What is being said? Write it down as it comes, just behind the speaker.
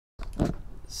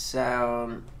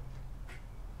Sounds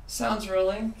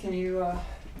rolling. Can you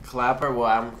clapper? Well,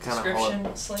 I'm kind of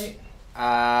description slate.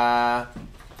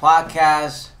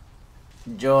 Podcast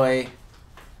Joy.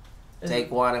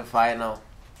 Take one and final.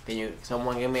 Can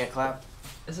someone give me a clap?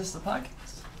 Is this the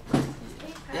podcast?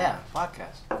 Yeah,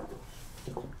 podcast.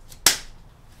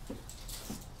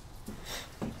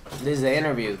 This is the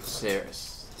interview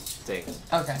series thing.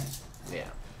 Okay. Yeah.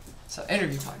 So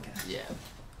interview podcast. Yeah.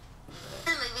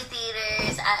 Movie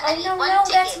theaters. I need one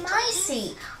ticket, that's my please.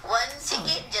 seat. One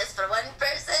ticket just for one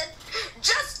person.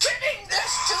 Just kidding.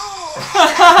 There's two.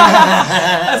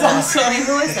 That's awesome.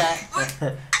 Who is that?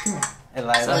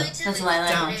 Eliza. Going to That's the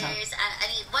Lila. movie theaters. I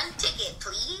need one ticket,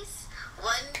 please.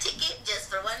 One ticket just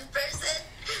for one person.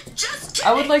 Just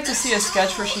kidding. I would like to see a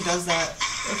sketch where she does that.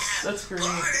 That's great.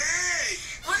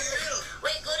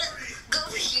 Wait, go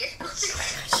over here.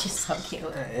 She's so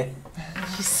cute.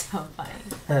 She's so funny.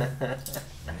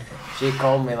 She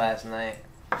called me last night.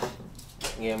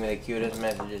 Gave me the cutest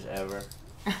messages ever.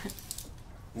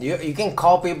 You can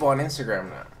call people on Instagram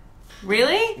now.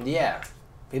 Really? Yeah.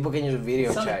 People can just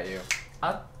video chat you.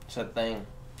 It's a thing.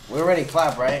 We already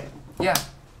clap, right? Yeah.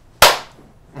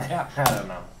 Yeah. I don't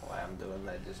know why I'm doing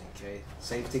that, just in case.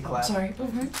 Safety clap. Sorry.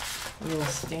 Mm-hmm.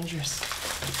 It's dangerous.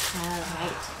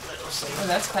 Alright. Oh,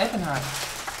 that's piping hot.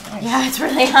 Nice. Yeah, it's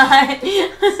really hot.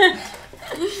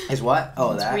 It's what?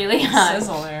 Oh, It's that? really hot.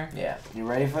 Sizzle there. Yeah. You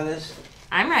ready for this?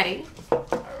 I'm ready.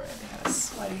 Alright. Got a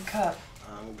sweaty cup.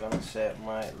 I'm gonna set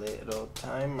my little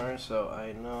timer so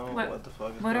I know what the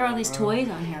fuck is What are all these toys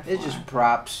on here for? It's just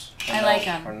props. I like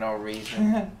 'em. For no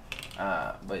reason.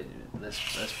 But let's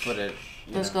put it.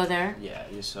 Let's go there. Yeah,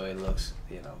 just so it looks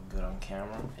good on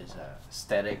camera. It's a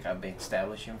aesthetic I've been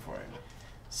establishing for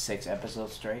 6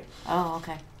 episodes straight. Oh,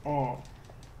 okay.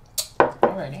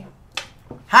 Alrighty.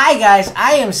 Hi guys,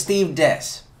 I am Steve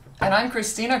Des. And I'm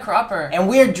Christina Cropper. And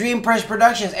we're DreamPress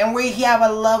Productions, and we have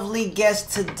a lovely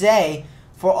guest today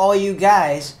for all you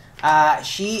guys.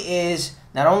 She is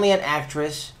not only an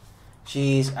actress,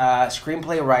 she's a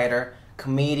screenplay writer,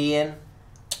 comedian,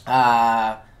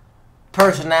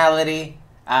 personality,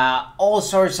 all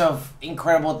sorts of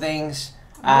incredible things.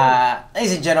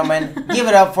 Ladies and gentlemen, give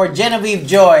it up for Genevieve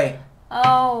Joy.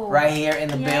 Oh. Right here in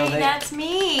the Yay, building. that's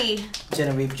me.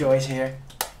 Genevieve Joy's here.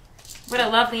 What a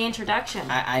lovely introduction.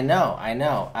 I know.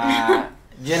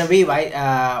 Genevieve,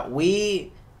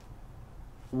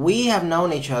 we have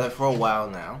known each other for a while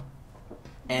now,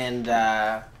 and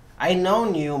I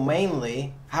known you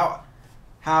mainly how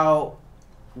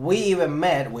we even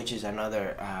met, which is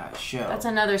another show. That's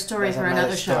another story That's for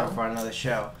another show. For another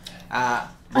show.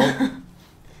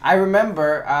 I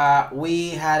remember we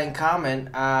had in common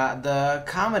the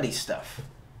comedy stuff.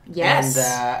 Yes.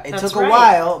 And it that's took a right.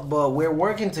 while, but we're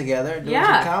working together doing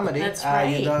Yeah, some comedy. that's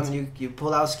right. You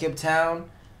pull out Skip Town.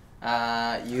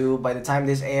 You by the time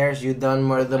this airs, you done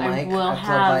Murder the Mike. I will at Club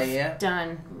have Bahia.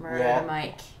 done Murder the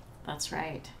Mike. That's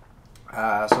right.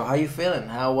 So how you feeling?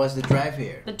 How was the drive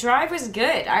here? The drive was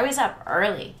good. I was up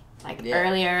early.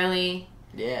 Early.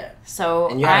 Yeah. So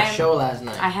and you had a show last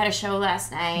night. I had a show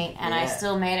last night, and I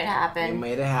still made it happen. You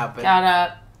made it happen. Got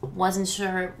up. Wasn't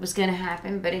sure it was going to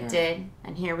happen, but it did.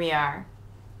 And here we are.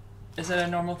 Is it a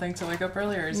normal thing to wake up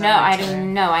early, or is No, that I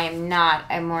didn't know. I am not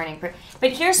a morning person.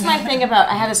 But here's my thing about...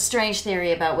 I have a strange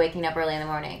theory about waking up early in the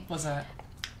morning. What's that?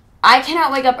 I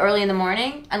cannot wake up early in the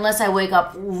morning unless I wake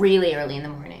up really early in the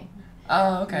morning.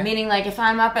 Oh, okay. Meaning, like, if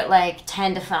I'm up at,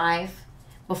 10 to 5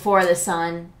 before the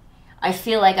sun, I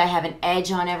feel like I have an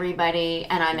edge on everybody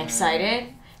and I'm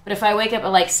excited. But if I wake up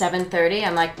at, 7:30,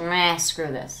 I'm like, meh,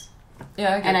 screw this.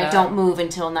 Yeah, I get and that. I don't move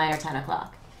until 9 or 10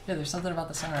 o'clock. Yeah, there's something about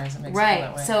the sunrise that makes me feel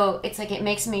that way. Right. So it's like it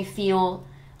makes me feel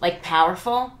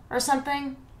powerful or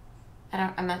something.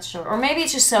 I'm not sure. Or maybe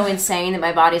it's just so insane that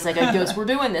my body's like, I guess we're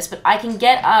doing this. But I can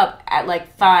get up at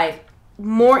 5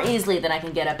 more easily than I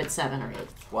can get up at 7 or 8.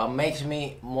 What makes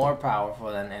me more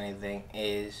powerful than anything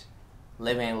is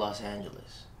living in Los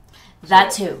Angeles.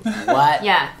 That too. What?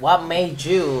 Yeah. What made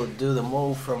you do the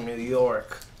move from New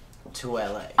York to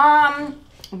LA?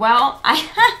 Well,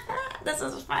 this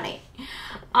is funny.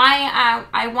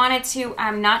 I wanted to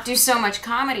not do so much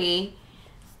comedy.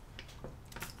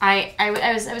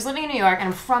 I was living in New York, and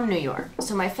I'm from New York,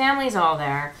 so my family's all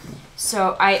there.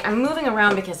 So I'm moving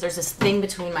around because there's this thing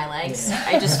between my legs. Yeah.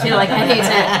 I just feel like I need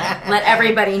to let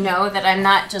everybody know that I'm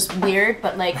not just weird,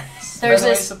 but there's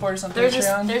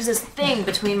this thing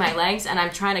between my legs, and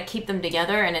I'm trying to keep them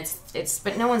together, and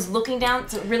but no one's looking down,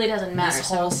 so it really doesn't matter. This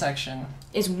whole section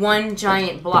is one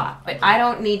giant block, but I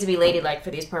don't need to be ladylike for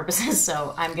these purposes,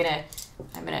 so I'm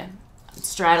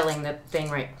straddling the thing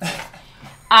right.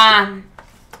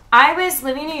 I was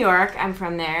living in New York. I'm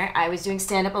from there. I was doing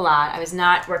stand-up a lot. I was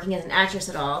not working as an actress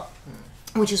at all,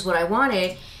 which is what I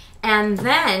wanted. And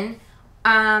then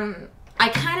I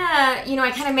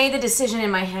kind of made the decision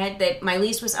in my head that my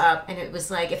lease was up, and it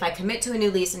was like, if I commit to a new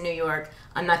lease in New York,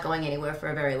 I'm not going anywhere for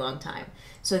a very long time.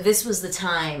 So this was the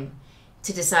time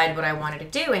to decide what I wanted to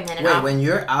do. And then when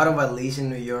you're out of a lease in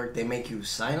New York, they make you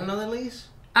sign another lease?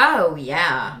 Oh,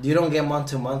 yeah. You don't get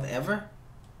month to month ever?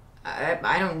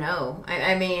 I don't know.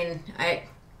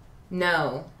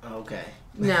 No. Okay.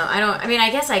 No, I don't. I mean,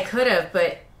 I guess I could have,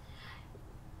 but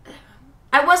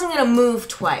I wasn't going to move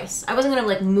twice. I wasn't going to,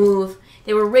 like, move.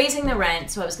 They were raising the rent,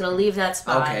 so I was going to leave that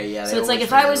spot. Okay, yeah. So it's like,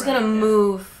 if I was going to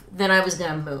move, then I was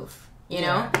going to move, you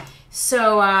know?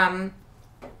 So,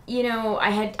 you know, I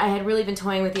had really been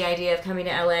toying with the idea of coming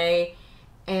to LA,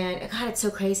 and God, it's so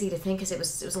crazy to think, because it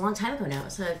was a long time ago now.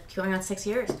 It's going on 6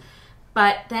 years.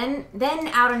 But then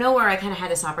out of nowhere, I kind of had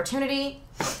this opportunity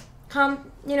come,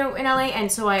 you know, in LA,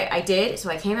 and so I did. So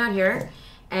I came out here,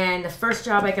 and the first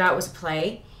job I got was a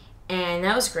play, and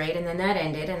that was great. And then that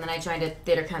ended, and then I joined a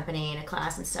theater company and a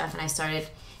class and stuff, and I started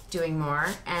doing more,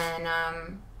 and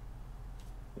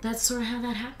that's sort of how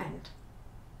that happened.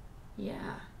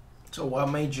 Yeah. So what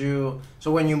made you...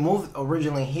 So when you moved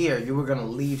originally here, you were going to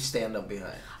leave stand-up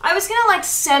behind? I was going to, like,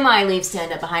 semi-leave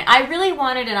stand-up behind. I really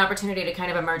wanted an opportunity to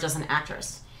kind of emerge as an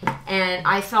actress. And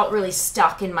I felt really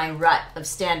stuck in my rut of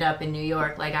stand-up in New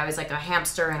York. Like, I was like a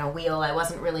hamster in a wheel. I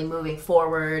wasn't really moving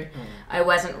forward. I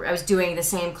was doing the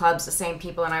same clubs, the same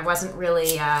people, and I wasn't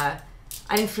really... I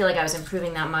didn't feel like I was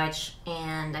improving that much,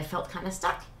 and I felt kind of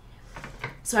stuck.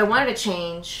 So I wanted to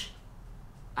change.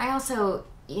 I also...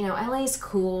 You know, LA's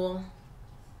cool.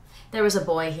 There was a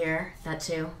boy here, that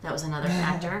was another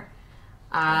factor.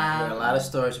 There are a lot of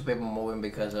stories of people moving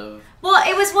because of... Well,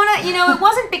 it was it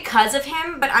wasn't because of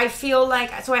him, but I feel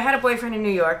like... So I had a boyfriend in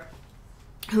New York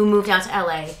who moved out to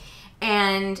LA,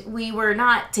 and we were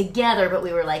not together, but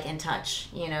we were, like, in touch,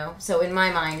 you know? So in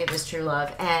my mind, it was true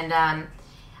love. And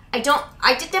I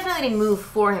definitely didn't move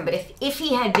for him, but if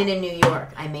he had been in New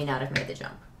York, I may not have made the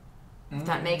jump. If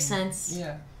that makes sense?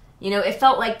 Yeah. You know, it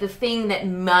felt like the thing that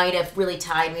might have really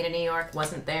tied me to New York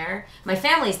wasn't there. My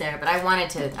family's there, but I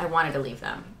wanted to leave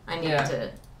them. I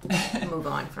needed to move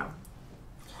on from.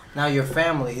 Now, your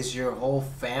family, is your whole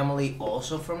family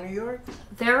also from New York?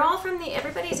 They're all from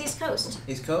everybody's East Coast.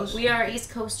 East Coast? We are East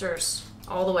Coasters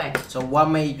all the way. So what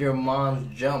made your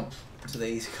mom jump to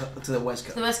the to the West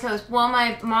Coast? The West Coast. Well,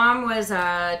 my mom was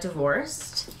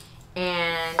divorced,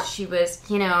 and she was,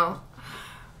 you know...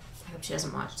 I hope she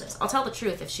doesn't watch this. I'll tell the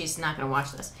truth if she's not going to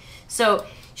watch this. So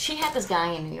she had this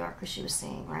guy in New York who she was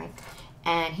seeing, right?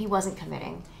 And he wasn't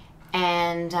committing.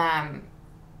 And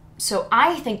so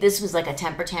I think this was like a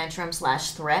temper tantrum /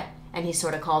 threat. And he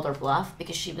sort of called her bluff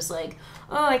because she was like,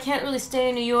 oh, I can't really stay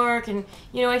in New York. And,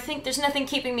 you know, I think there's nothing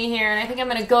keeping me here. And I think I'm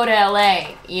going to go to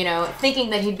LA, you know,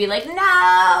 thinking that he'd be like,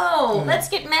 no, let's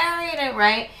get married,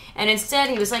 right? And instead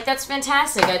he was like, that's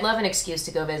fantastic. I'd love an excuse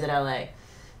to go visit LA.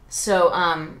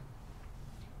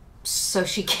 So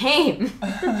she came,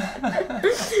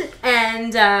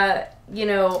 and, you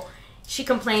know, she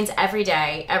complains every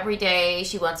day. Every day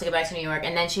she wants to go back to New York,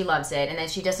 and then she loves it, and then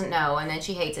she doesn't know, and then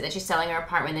she hates it, then she's selling her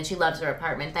apartment, then she loves her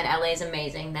apartment, then LA's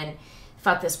amazing, then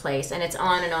fuck this place, and it's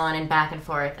on and back and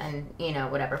forth, and, you know,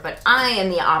 whatever. But I am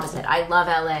the opposite. I love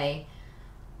LA.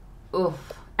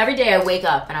 Oof. Every day I wake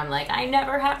up and I'm like, I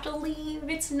never have to leave.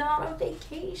 It's not a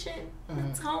vacation.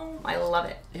 It's home. I love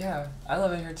it. Yeah, I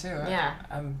love it here too. Yeah.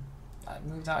 I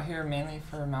moved out here mainly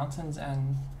for mountains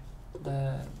and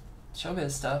the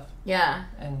showbiz stuff. Yeah.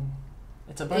 And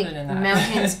it's abundant in that.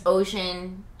 Mountains,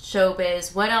 ocean,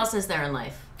 showbiz. What else is there in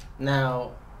life?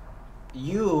 Now,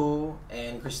 you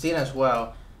and Christina as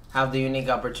well have the unique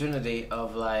opportunity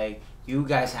of, like, you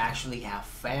guys actually have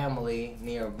family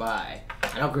nearby.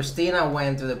 I know Christina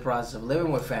went through the process of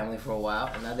living with family for a while,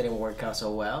 and that didn't work out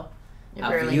so well. It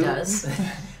really does.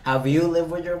 Have you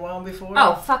lived with your mom before?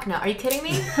 Oh, fuck no. Are you kidding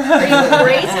me? Are you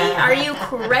crazy? Are you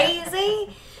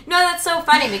crazy? No, that's so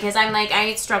funny because I'm like,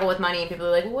 I struggle with money, and people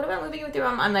are like, well, what about living with your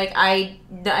mom? I'm like, I'd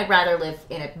rather live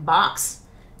in a box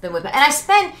than with... And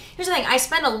here's the thing, I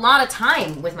spend a lot of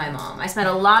time with my mom. I spend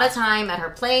a lot of time at her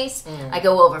place. I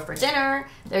go over for dinner.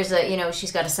 There's a, you know,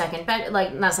 she's got a second bed,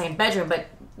 like, not a second bedroom, but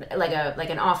like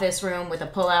an office room with a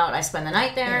pull-out. I spend the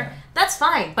night there. Yeah. That's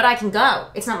fine, but I can go.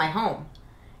 It's not my home.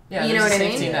 Yeah, you know what I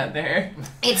mean? Safety net there.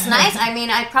 It's nice. I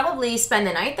mean, I probably spend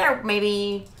the night there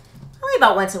maybe only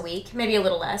about once a week, maybe a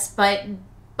little less, but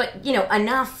you know,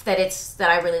 enough that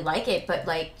I really like it. But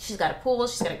like, she's got a pool,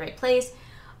 she's got a great place.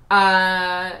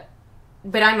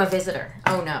 but I'm a visitor.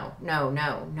 Oh no, no,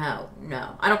 no, no,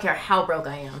 no. I don't care how broke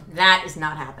I am. That is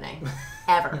not happening.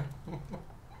 Ever.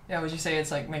 Yeah, would you say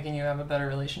it's like making you have a better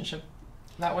relationship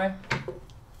that way?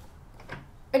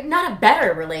 Not a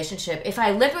better relationship. If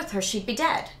I lived with her, she'd be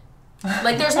dead.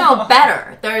 Like, there's no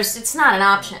better. It's not an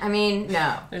option. I mean,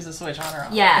 no. There's a switch on or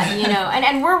off. Yeah, you know,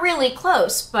 and we're really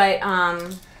close, but no.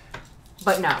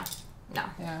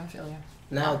 Yeah, I feel you.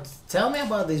 Now, tell me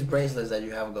about these bracelets that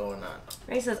you have going on.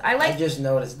 Bracelets. I just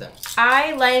noticed them.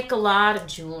 I like a lot of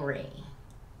jewelry.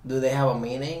 Do they have a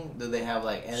meaning? Do they have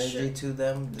like energy to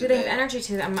them? Do they have energy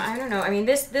to them? I don't know. I mean,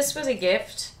 this was a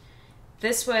gift.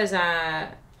 This was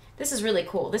this is really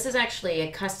cool. This is actually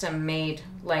a custom made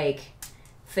like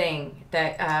thing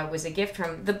that was a gift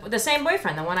from the same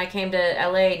boyfriend, the one I came to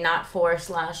LA not for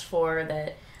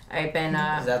that I've been.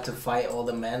 Is that to fight all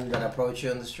the men that approach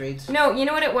you on the streets? No, you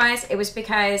know what it was? It was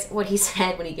because what he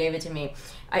said when he gave it to me.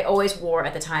 I always wore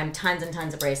at the time tons and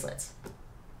tons of bracelets,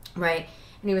 right?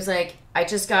 And he was like, I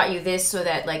just got you this so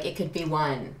that, like, it could be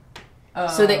one.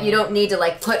 So that you don't need to,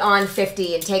 like, put on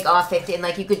 50 and take off 50. And,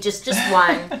 like, you could just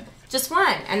one. Just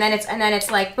one. And then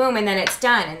it's like, boom, and then it's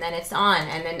done. And then it's on.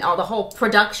 And then all the whole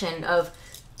production of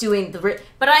doing the...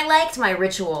 But I liked my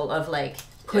ritual of, like,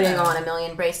 putting on a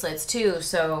million bracelets, too.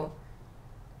 So...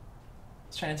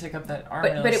 It's trying to take up that arm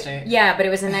real estate. But it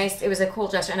was it was a cool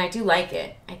gesture. And I do like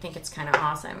it. I think it's kind of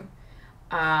awesome.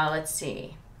 Let's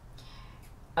see.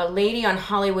 A lady on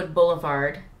Hollywood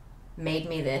Boulevard made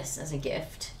me this as a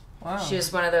gift. Wow. She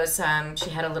was one of those, she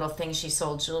had a little thing, she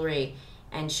sold jewelry,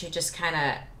 and she just kind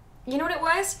of, you know what it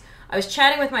was? I was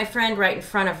chatting with my friend right in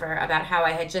front of her about how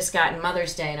I had just gotten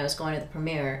Mother's Day and I was going to the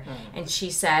premiere, and she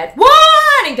said,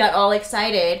 "What?" and got all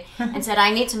excited and said,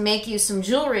 "I need to make you some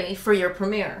jewelry for your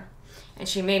premiere." And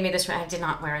she made me this. I did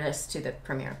not wear this to the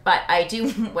premiere, but I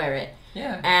do wear it.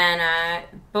 Yeah. And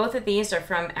both of these are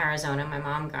from Arizona. My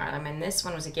mom got them. And this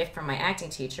one was a gift from my acting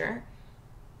teacher.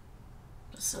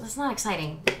 So that's not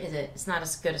exciting, is it? It's not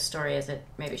as good a story as it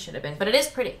maybe should have been. But it is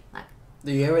pretty.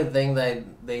 Do you ever think that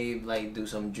they like do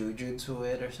some juju to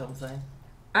it or something?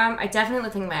 I definitely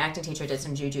think my acting teacher did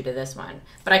some juju to this one.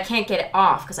 But I can't get it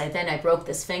off because I broke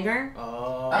this finger.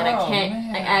 Oh. And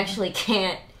man. I actually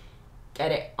can't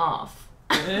get it off.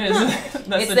 It is.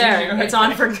 That's It's there. It's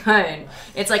on for good.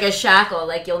 It's like a shackle.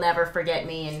 Like, you'll never forget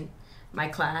me in my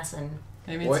class. And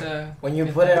Maybe it's a... When you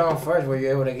put it on first, were you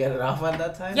able to get it off at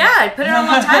that time? yeah, I put it on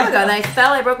a long time ago. Then I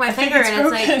fell. I broke my finger, it's and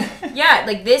broken. it's like, yeah,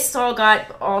 like this all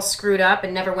got all screwed up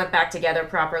and never went back together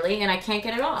properly, and I can't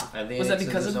get it off. Was that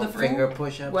because of the finger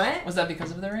push-ups? What? Was that because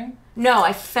of the ring? No,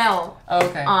 I fell. Oh,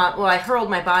 okay. Well, I hurled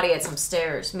my body at some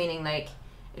stairs, meaning like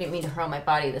I didn't mean to hurl my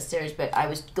body at the stairs, but I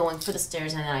was going for the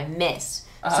stairs and then I missed.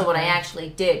 So what I actually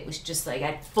did was just like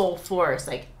at full force,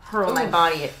 like hurl my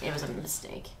body. It was a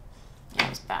mistake. Yeah, it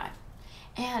was bad.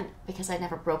 And because I'd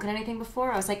never broken anything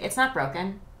before, I was like, it's not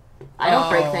broken. I don't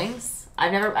break things. I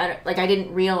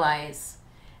didn't realize.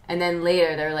 And then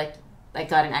later, they're like, I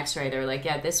got an x-ray. They were like,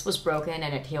 yeah, this was broken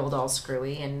and it healed all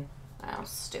screwy. And I was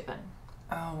stupid.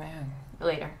 Oh, man.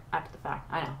 Later, after the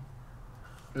fact. I know.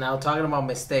 Now, talking about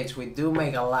mistakes, we do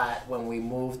make a lot when we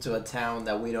move to a town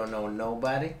that we don't know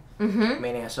nobody. Mm-hmm.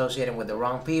 Meaning associating with the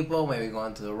wrong people, maybe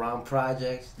going to the wrong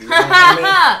projects. Do you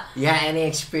have any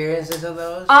experiences of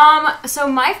those? So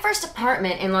my first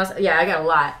apartment in I got a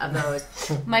lot of those.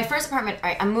 My first apartment, all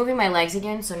right, I'm moving my legs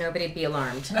again so nobody be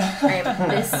alarmed. I have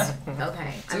this,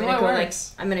 okay. I'm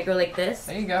gonna go like this.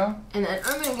 There you go. And then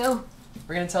I'm gonna go.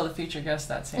 We're gonna tell the future guest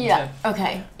that same Yeah, tip.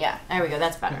 okay, yeah, there we go,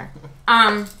 that's better.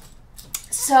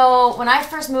 So when I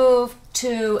first moved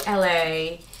to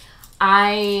LA,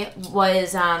 I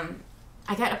was, I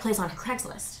got a place on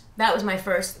Craigslist. That was my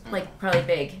first, like, probably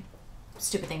big,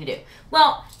 stupid thing to do.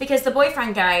 Well, because the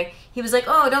boyfriend guy, he was like,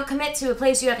 oh, don't commit to a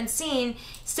place you haven't seen.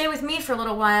 Stay with me for a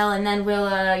little while, and then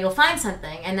you'll find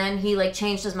something. And then he, like,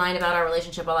 changed his mind about our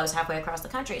relationship while I was halfway across the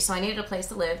country. So I needed a place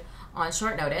to live on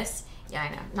short notice. Yeah, I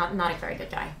know. Not a very good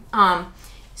guy.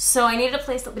 So I needed a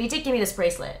place, but he did give me this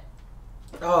bracelet.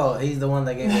 Oh, he's the one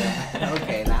that gave me that.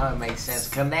 Okay, now it makes sense.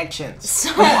 Connections.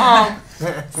 So,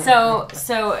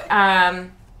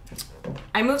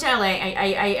 I moved to LA.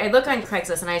 I look on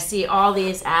Craigslist and I see all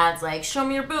these ads like, show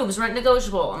me your boobs, rent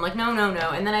negotiable. I'm like, no.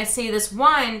 And then I see this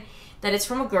one that it's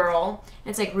from a girl.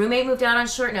 It's like, roommate moved out on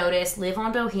short notice, live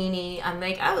on Bohini. I'm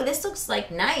like, oh, this looks like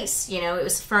nice. You know, it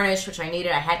was furnished, which I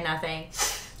needed. I had nothing.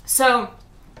 So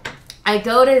I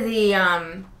go to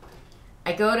the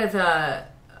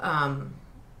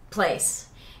place.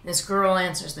 And this girl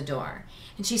answers the door.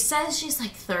 And she says she's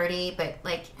like 30, but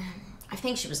like, I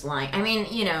think she was lying. I mean,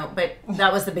 but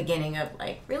that was the beginning of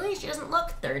like, really? She doesn't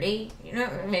look 30.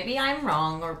 Maybe I'm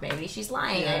wrong or maybe she's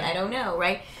lying. Yeah. I don't know,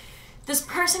 right? This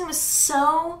person was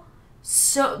so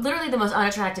literally the most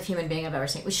unattractive human being I've ever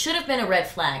seen. Which should have been a red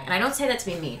flag. And I don't say that to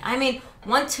be mean. I mean,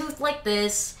 one tooth like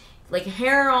this, like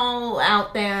hair all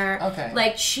out there. Okay.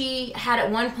 Like she had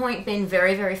at one point been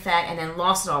very, very fat and then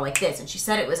lost it all like this. And she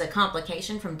said it was a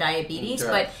complication from diabetes,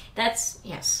 Right. but that's,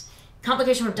 yes.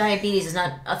 Complication from diabetes is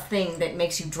not a thing that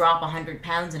makes you drop 100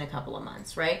 pounds in a couple of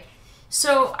months, right?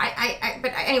 So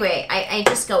but anyway, I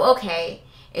just go, okay,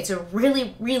 it's a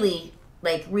really, really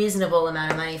like reasonable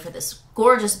amount of money for this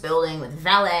gorgeous building with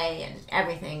valet and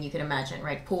everything you could imagine,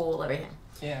 right? Pool, everything.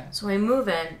 Yeah. So I move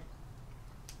in,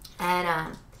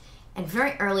 and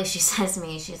very early she says to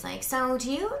me, she's like, so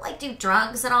do you like do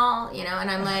drugs at all?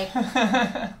 And I'm like,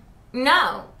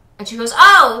 no. And she goes,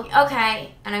 oh,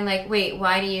 okay. And I'm like, wait,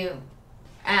 why do you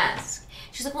ask?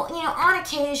 She's like, well, on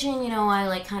occasion, I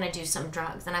like kind of do some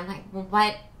drugs. And I'm like, well,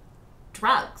 what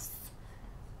drugs?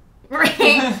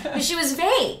 Right? She was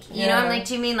vague. I'm like,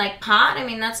 do you mean like pot? I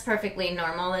mean, that's perfectly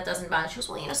normal. That doesn't bother. She goes,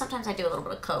 well, sometimes I do a little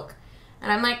bit of coke.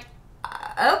 And I'm like,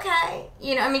 okay.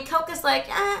 I mean, coke is like,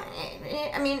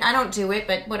 I mean, I don't do it,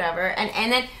 but whatever.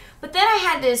 But then I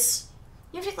had this,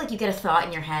 you have to like, you get a thought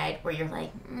in your head where you're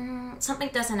like, something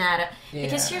doesn't add up. Yeah.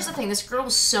 Because here's the thing, this girl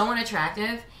was so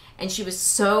unattractive, and she was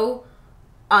so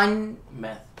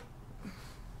Meth.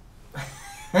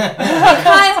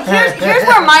 Because here's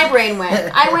where my brain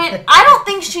went. I don't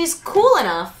think she's cool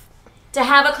enough to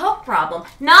have a coke problem.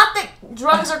 Not that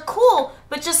drugs are cool,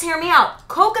 but just hear me out.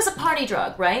 Coke is a party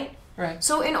drug, right? Right.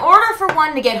 So in order for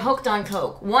one to get hooked on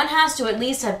coke, one has to at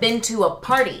least have been to a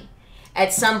party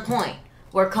at some point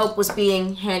where coke was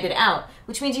being handed out,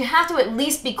 which means you have to at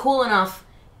least be cool enough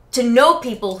to know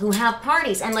people who have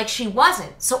parties, and like she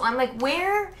wasn't. So I'm like,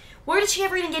 where did she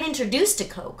ever even get introduced to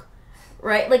coke?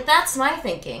 Right? Like, that's my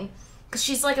thinking. Because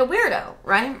she's like a weirdo,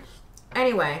 right?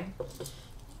 Anyway,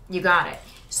 you got it.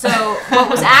 So, what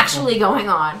was actually going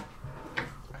on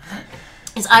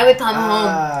is I would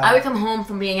come home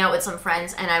from being out with some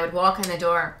friends, and I would walk in the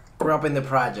door. Grew up in the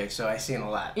project, so I've seen a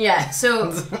lot. Yeah,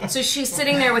 so she's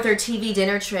sitting there with her TV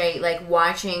dinner tray, like,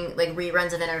 watching, like,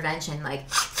 reruns of Intervention, like,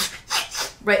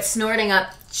 right, snorting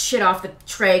up shit off the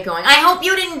tray going, I hope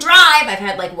you didn't drive! I've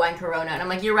had, like, one Corona, and I'm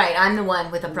like, you're right, I'm the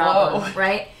one with the problem, Whoa.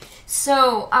 right?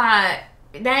 So,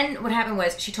 then what happened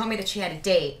was, she told me that she had a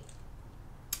date,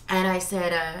 and I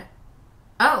said,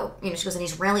 oh, she goes, and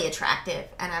he's really attractive,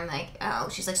 and I'm like, oh,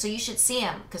 she's like, so you should see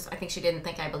him, because I think she didn't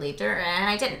think I believed her, and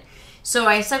I didn't. So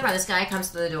I stuck around, this guy comes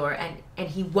to the door, and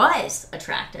he was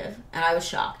attractive, and I was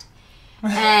shocked.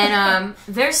 And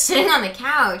they're sitting on the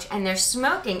couch, and they're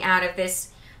smoking out of this,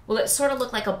 well, it sort of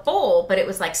looked like a bowl, but it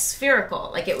was like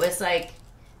spherical. Like, it was like,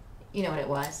 you know what it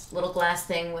was, little glass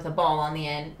thing with a ball on the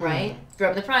end, right? Grew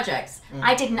up in the projects.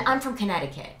 I'm from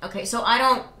Connecticut, okay? So I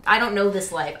don't know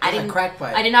this life. A crack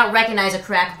pipe. I did not recognize a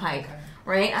crack pipe.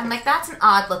 Right? I'm like, that's an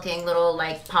odd-looking little,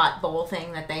 like, pot bowl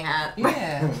thing that they have.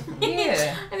 Yeah.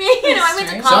 Yeah. I mean, I went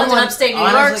to college in upstate New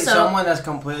York, so... someone that's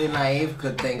completely naive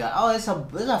could think, oh, it's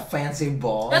a fancy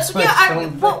ball. That's,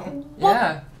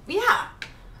 Yeah. Yeah.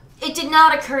 It did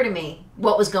not occur to me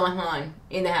what was going on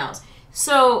in the house.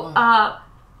 So,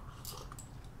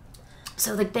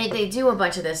 so like they do a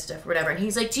bunch of this stuff or whatever, and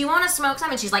he's like, do you want to smoke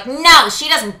some? And she's like, no, she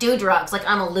doesn't do drugs. Like,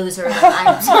 I'm a loser. Like,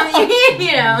 like,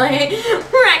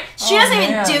 right. She doesn't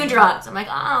even do drugs. I'm like,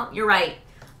 oh, you're right.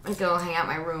 I'm going to go hang out in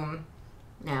my room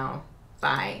now.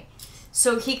 Bye.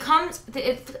 So he comes,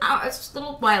 it's a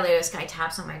little while later, this guy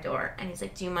taps on my door, and he's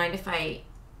like, do you mind if I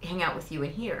hang out with you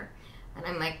in here? And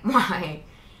I'm like, why?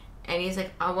 And he's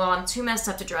like, oh, well, I'm too messed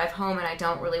up to drive home, and I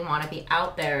don't really want to be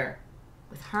out there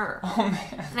with her. Oh,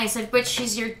 man. And I said, but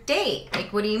she's your date.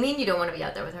 Like, what do you mean you don't want to be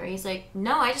out there with her? He's like,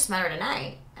 no, I just met her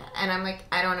tonight. And I'm like,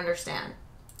 I don't understand.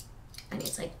 And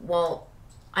he's like, well,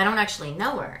 I don't actually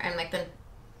know her. I'm like, then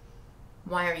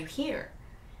why are you here?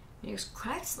 And he goes,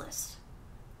 Craigslist.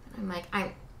 And I'm like,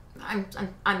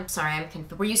 I'm sorry, I'm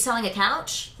confused. Were you selling a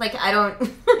couch? Like, I don't...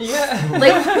 Yeah.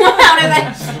 Like, how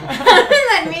did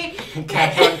that mean?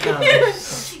 Casual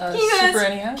encounters. He goes, Super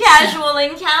NES? casual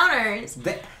encounters.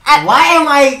 Why am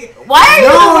I... Why are you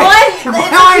No, the one?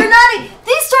 why- You're not,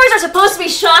 these stories are supposed to be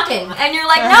shocking, and you're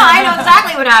like, no, I know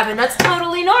exactly what happened. That's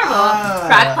totally normal.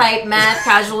 Crack pipe, meth,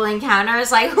 casual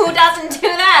encounters. Like, who doesn't do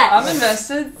that? I'm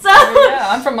invested. So- Yeah,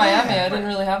 I'm from Miami. I didn't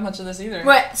really have much of this either.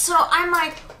 Right. So I'm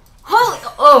like,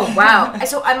 oh wow.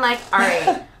 So I'm like, all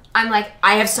right. I'm like,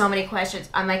 I have so many questions.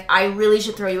 I'm like, I really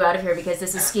should throw you out of here because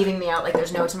this is skeeving me out like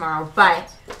there's no tomorrow.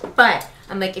 But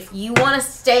I'm like, if you want to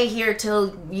stay here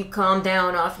till you calm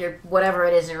down off your whatever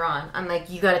it is you're on, I'm like,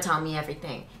 you got to tell me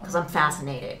everything because I'm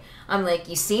fascinated. I'm like,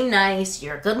 you seem nice.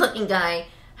 You're a good-looking guy.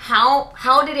 How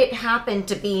did it happen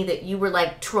to be that you were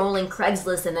like trolling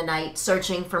Craigslist in the night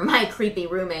searching for my creepy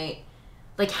roommate?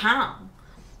 Like, how?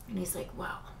 And he's like,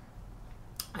 well,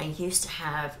 I used to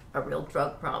have a real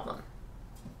drug problem.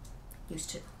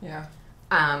 Used to. Yeah.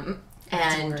 And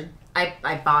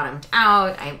I bottomed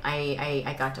out.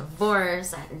 I got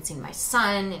divorced. I hadn't seen my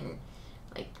son, and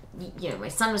like, you know, my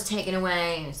son was taken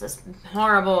away, and it's this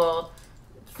horrible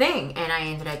thing. And I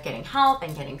ended up getting help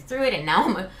and getting through it. And now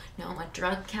I'm a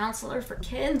drug counselor for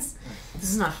kids.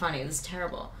 This is not funny. This is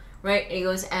terrible, right? And he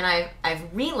goes, and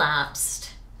I've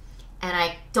relapsed, and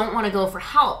I don't want to go for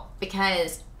help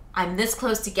because I'm this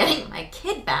close to getting my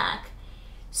kid back.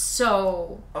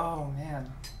 So, oh man,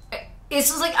 it's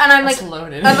just like, and I'm that's like,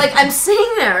 loaded. I'm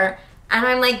sitting there, and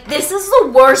I'm like, this is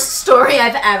the worst story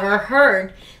I've ever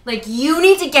heard. Like, you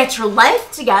need to get your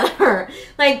life together.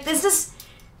 Like, this is,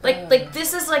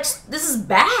 this is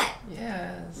bad.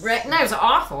 Yes. Right? And that was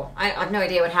awful. I have no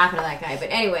idea what happened to that guy, but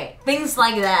anyway, things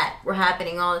like that were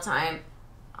happening all the time.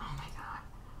 Oh my god,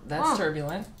 That's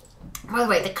turbulent. by the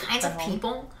way, the kinds of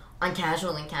people on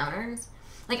Casual Encounters.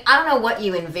 Like, I don't know what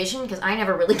you envision, because I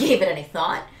never really gave it any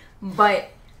thought,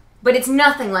 but it's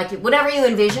nothing like it. Whatever you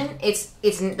envision, that's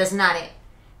not it.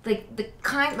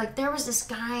 Like, there was this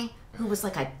guy who was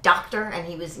like a doctor, and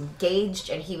he was engaged,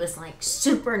 and he was like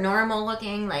super normal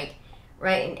looking, like,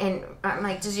 right? And I'm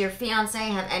like, does your fiance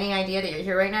have any idea that you're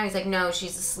here right now? He's like, no,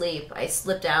 she's asleep. I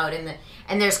slipped out, and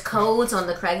there's codes on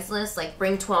the Craigslist, like,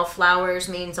 bring 12 flowers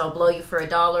means I'll blow you for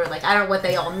 $1. Like, I don't know what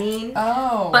they all mean.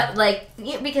 Oh. But, like,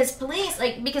 because police,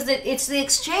 like, because it's the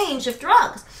exchange of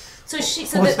drugs. So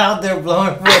Who's out there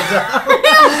blowing for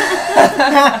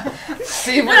 $1?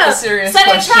 See what the serious set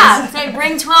questions. a trap. Say,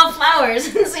 bring 12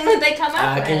 flowers and see what they come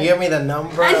up with. Can you give me the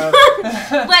number?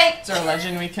 Like, Is there a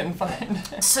legend we can find?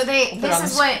 so this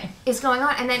is what is going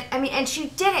on. And then, I mean, and she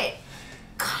did it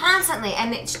constantly.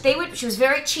 And she was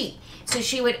very cheap. So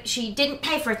she didn't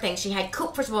pay for things. She had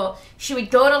first of all, she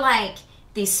would go to like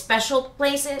these special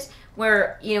places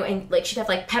where, you know, and like she'd have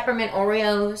like peppermint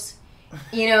Oreos,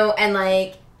 you know, and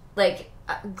like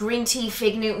green tea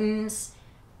Fig Newtons,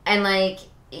 and like,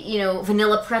 you know,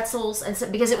 vanilla pretzels, and so,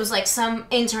 because it was like some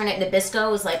intern at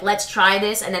Nabisco was like, let's try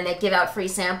this, and then they'd give out free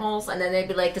samples, and then they'd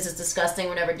be like, this is disgusting,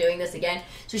 we're never doing this again.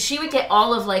 So she would get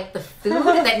all of like the food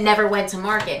that never went to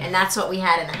market, and that's what we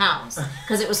had in the house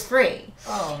because it was free.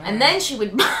 Oh, man. And then she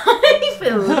would buy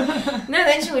food. No,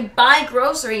 then she would buy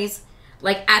groceries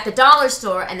like at the dollar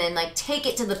store, and then like take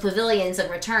it to the pavilions and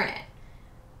return it,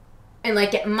 and like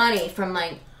get money from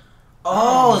like.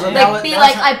 Oh, so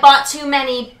like I bought too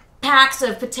many packs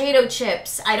of potato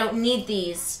chips. I don't need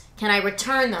these. Can I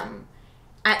return them?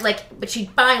 But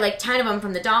she'd buy like 10 of them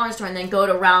from the dollar store and then go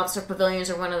to Ralph's or Pavilions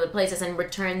or one of the places and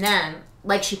return them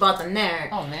like she bought them there.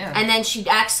 Oh man! And then she'd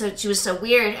act she was so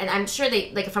weird, and I'm sure they,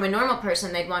 like, from a normal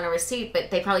person they'd want a receipt, but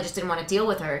they probably just didn't want to deal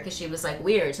with her because she was like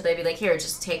weird. So they'd be like, here,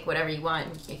 just take whatever you want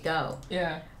and you go.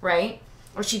 Yeah. Right.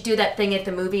 Or she'd do that thing at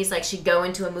the movies, like she'd go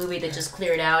into a movie that just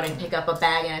cleared out and pick up a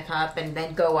bag and a cup and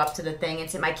then go up to the thing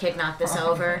and say, my kid knocked this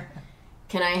over.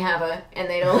 Can I have a... And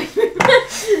they'd always...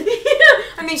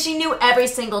 I mean, she knew every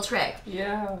single trick.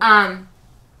 Yeah.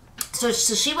 So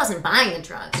she wasn't buying the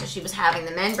drugs. So she was having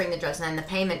the men bring the drugs, and then the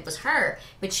payment was her.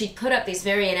 But she'd put up these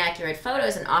very inaccurate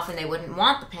photos, and often they wouldn't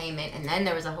want the payment, and then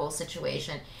there was a whole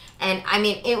situation. And, I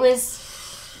mean, it was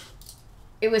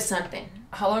something.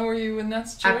 How long were you in that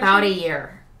situation? About a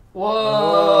year.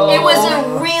 Whoa. It was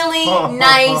a really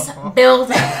nice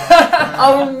building.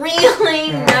 A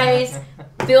really nice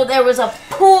build. There was a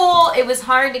pool. It was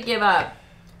hard to give up.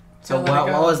 So what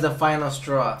was the final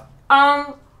straw?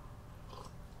 I'd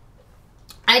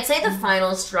say the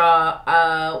final straw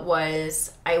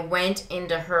was I went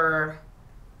into her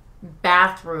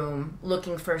bathroom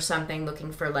looking for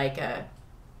like a,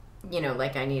 you know,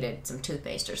 like I needed some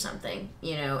toothpaste or something,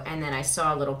 you know, and then I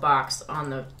saw a little box on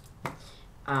the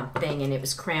thing, and it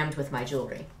was crammed with my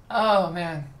jewelry. Oh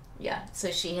man. Yeah,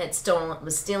 so she had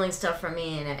was stealing stuff from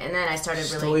me, and then I started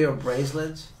really... Stole your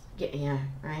bracelets? Yeah,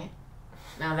 right?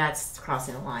 Now that's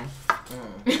crossing the line.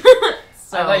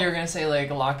 So, I thought you were going to say, like,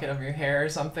 a locket of your hair or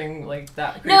something like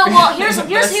that. No, well, here's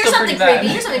something bad. creepy.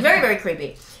 Here's something very, very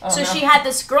creepy. Oh, so no. she had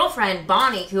this girlfriend,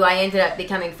 Bonnie, who I ended up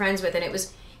becoming friends with, and it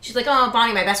was... She's like, oh,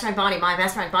 Bonnie, my best friend, Bonnie, my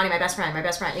best friend, Bonnie, my best friend, my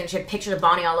best friend. You know, she had pictures of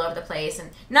Bonnie all over the place, and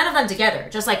none of them together,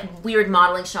 just like weird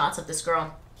modeling shots of this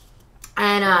girl.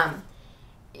 And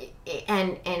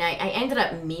I ended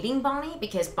up meeting Bonnie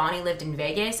because Bonnie lived in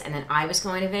Vegas, and then I was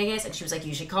going to Vegas, and she was like,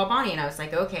 you should call Bonnie. And I was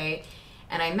like, okay.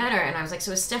 And I met her, and I was like,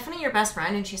 so is Stephanie your best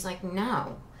friend? And she's like,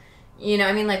 no. You know,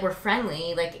 I mean, like, we're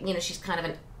friendly. Like, you know, she's kind of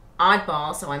an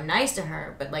oddball, so I'm nice to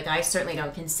her. But, like, I certainly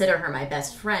don't consider her my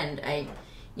best friend.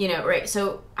 You know, right?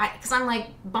 So, because I'm like,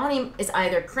 Bonnie is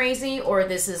either crazy or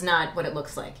this is not what it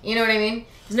looks like. You know what I mean?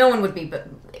 'Cause no one would be, but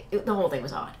the whole thing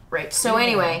was odd, right? So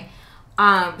anyway,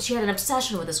 she had an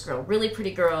obsession with this girl, really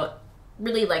pretty girl,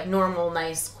 really like normal,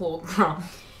 nice, cool girl.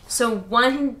 So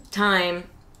one time,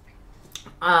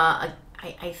 I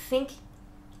think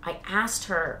I asked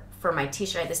her for my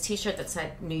T-shirt. I had this T-shirt that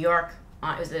said New York.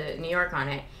 It was a New York on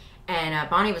it, and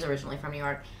Bonnie was originally from New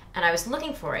York. And I was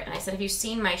looking for it, and I said, have you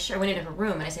seen my shirt? I went into her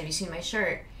room, and I said, have you seen my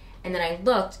shirt? And then I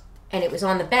looked, and it was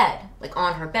on the bed, like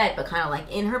on her bed, but kind of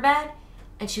like in her bed.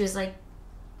 And she was like,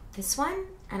 this one?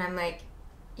 And I'm like,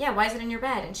 yeah, why is it in your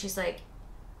bed? And she's like,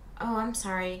 oh, I'm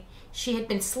sorry. She had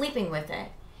been sleeping with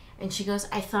it. And she goes,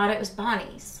 I thought it was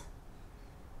Bonnie's.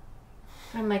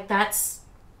 And I'm like, that's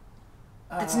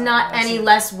not any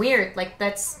less weird. Like,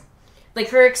 that's... Like,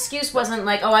 her excuse wasn't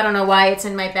like, oh, I don't know why it's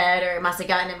in my bed, or it must have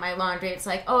gotten in my laundry. It's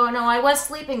like, oh, no, I was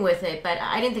sleeping with it, but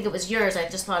I didn't think it was yours. I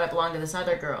just thought it belonged to this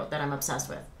other girl that I'm obsessed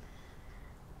with.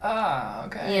 Ah,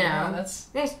 okay. You know? Yeah, that's...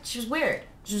 Yeah, she was weird.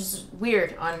 She was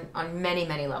weird on many,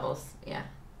 many levels. Yeah.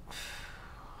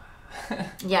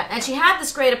 Yeah, and she had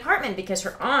this great apartment because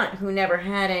her aunt, who never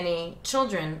had any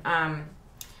children,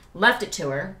 left it to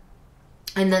her,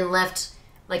 and then left,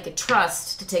 like, a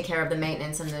trust to take care of the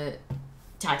maintenance and the...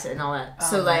 tax it and all that.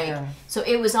 So so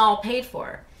it was all paid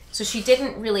for. So she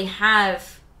didn't really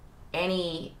have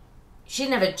she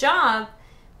didn't have a job,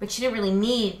 but she didn't really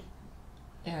need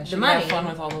she the money. had fun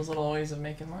with all those little ways of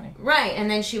making money. Right. And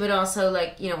then she would also,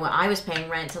 like, you know, when I was paying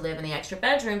rent to live in the extra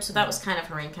bedroom, so that was kind of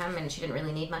her income, and she didn't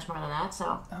really need much more than that,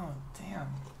 so. Oh, damn.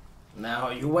 Now,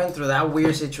 you went through that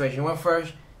weird situation. You went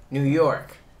first, New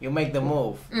York. You make the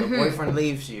move. The boyfriend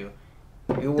leaves you.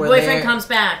 You were Boyfriend comes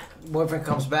back. Boyfriend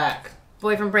comes back.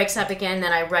 Boyfriend breaks up again,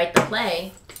 then I write the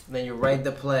play. Then you write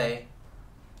the play.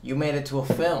 You made it to a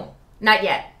film. Not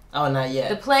yet. Oh, not yet.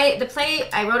 The play,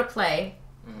 I wrote a play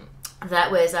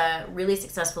that was really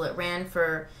successful. It ran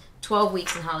for 12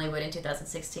 weeks in Hollywood in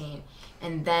 2016,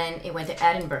 and then it went to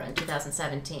Edinburgh in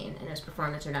 2017, and it was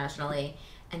performed internationally,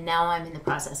 and now I'm in the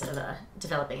process of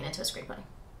developing it into a screenplay.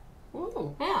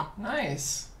 Ooh. Yeah.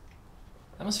 Nice.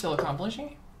 That must feel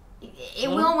accomplishing. It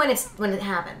will when it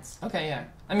happens. Okay, yeah.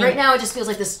 I mean, right now it just feels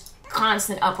like this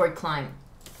constant upward climb.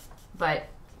 But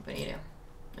you know,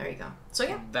 there you go. So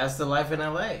yeah. That's the life in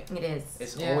LA. It is.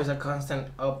 It's always a constant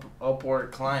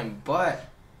upward climb. But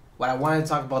what I wanted to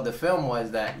talk about the film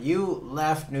was that you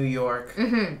left New York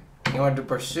in order to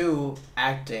pursue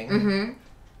acting.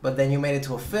 But then you made it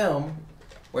to a film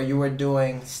where you were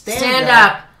doing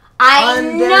stand-up. I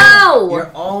know!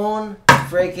 Your own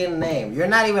freaking name. You're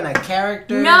not even a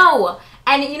character. No!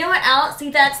 And you know what else? See,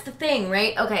 that's the thing,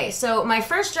 right? Okay, so my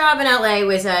first job in LA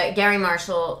was Gary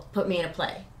Marshall put me in a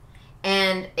play.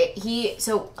 And this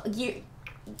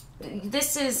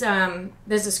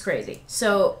is crazy.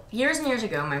 So years and years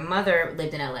ago, my mother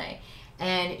lived in LA,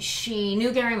 and she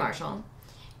knew Gary Marshall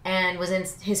and was in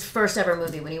his first ever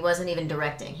movie when he wasn't even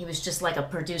directing. He was just like a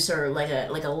producer, like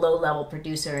a low-level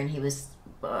producer, and he was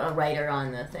a writer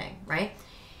on the thing, right?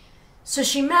 So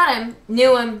she met him,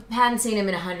 knew him, hadn't seen him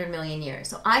in 100 million years.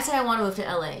 So I said I want to move to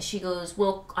LA. She goes,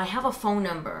 well, I have a phone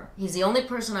number. He's the only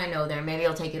person I know there. Maybe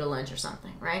I'll take you to lunch or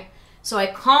something, right? So I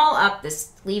call up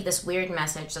leave this weird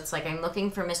message that's like, I'm looking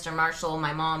for Mr. Marshall.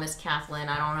 My mom is Kathleen.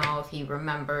 I don't know if he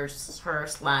remembers her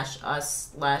 /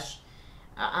 us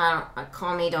 /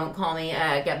 call me, don't call me,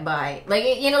 get by.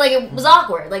 Like, you know, like it was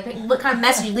awkward. Like, what kind of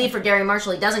message you leave for Gary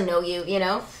Marshall? He doesn't know you, you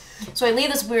know? So I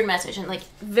leave this weird message, and like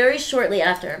very shortly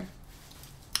after,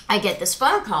 I get this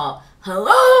phone call.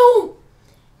 Hello?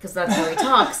 Because that's how he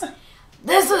talks.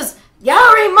 This is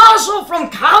Gary Marshall from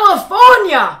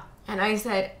California. And I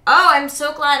said, oh, I'm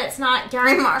so glad it's not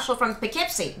Gary Marshall from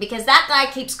Poughkeepsie, because that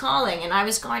guy keeps calling, and I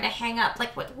was going to hang up.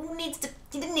 Like, what?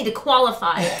 He didn't need to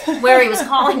qualify where he was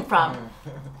calling from.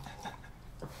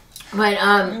 But,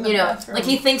 you know, like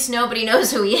he thinks nobody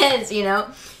knows who he is, you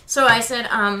know. So I said,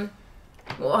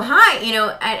 well, hi, you know,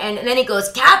 and then he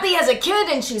goes, Kathy has a kid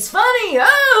and she's funny.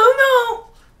 Oh, no.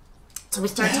 So we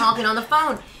start talking on the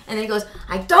phone. And then he goes,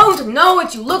 I don't know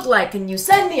what you look like. Can you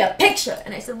send me a picture?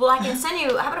 And I said, well, I can send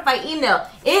you. How about if I email?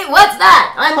 What's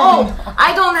that? I'm old.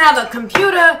 I don't have a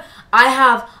computer. I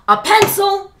have a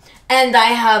pencil and I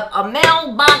have a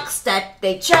mailbox that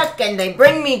they check and they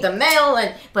bring me the mail.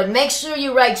 But make sure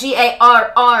you write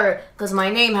Garr, because my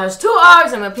name has 2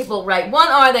 R's, and when people write 1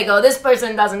 R, they go, this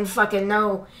person doesn't fucking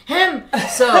know him.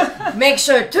 So make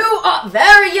sure 2 R,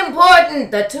 very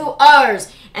important, the 2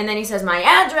 R's. And then he says my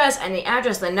address, and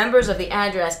the numbers of the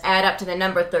address add up to the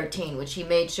number 13, which he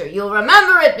made sure you'll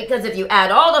remember it, because if you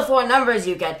add all the 4 numbers,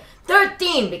 you get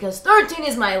 13, because 13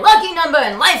 is my lucky number,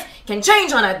 and life can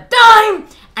change on a dime,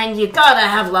 and you gotta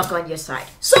have luck on your side.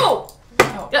 So,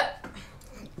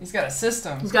 He's got a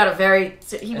system. he's got a very,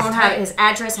 he won't have, his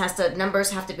address has to, numbers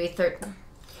have to be 13.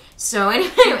 So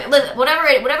anyway,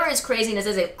 whatever his craziness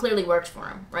is, it clearly works for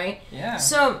him, right? Yeah.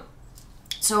 So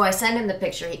I send him the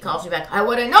picture. He calls me back. I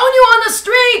would have known you on the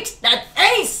street. That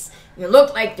face. You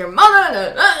look like your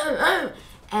mother.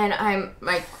 And I'm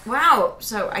like, wow.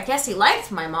 So I guess he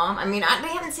liked my mom. I mean, they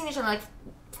haven't seen each other like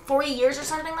 40 years or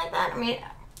something like that. I mean,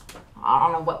 I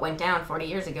don't know what went down 40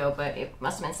 years ago, but it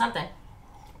must have been something.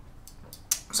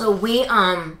 So we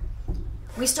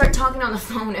start talking on the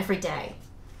phone every day.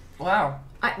 Wow.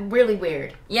 Really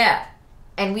weird. Yeah.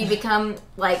 And we become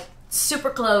like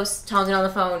super close, talking on the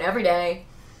phone every day.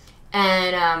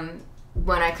 And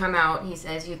when I come out, he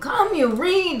says, you come, you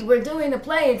read, we're doing a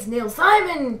play, it's Neil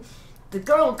Simon, the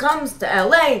girl comes to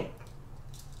LA,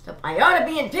 I ought to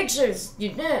be in pictures.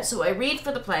 So I read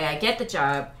for the play, I get the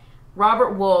job.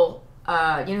 Robert Wool, you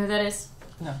know who that is?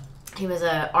 No. He was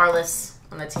Arliss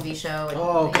on the TV show. And,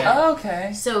 okay. yeah. Oh,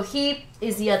 okay. So he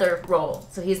is the other role.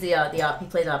 So he's he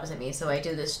plays opposite me. So I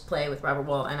do this play with Robert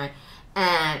Wool, and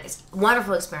it's a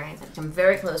wonderful experience. I'm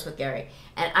very close with Gary.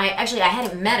 And I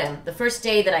hadn't met him. The first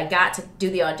day that I got to do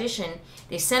the audition,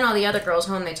 they sent all the other girls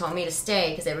home. They told me to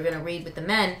stay because they were going to read with the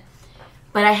men.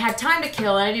 But I had time to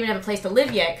kill, and I didn't even have a place to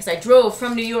live yet because I drove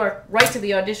from New York right to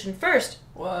the audition first.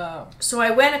 Wow. So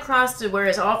I went across to where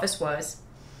his office was,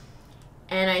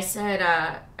 and I said,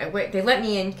 they let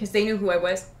me in because they knew who I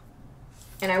was.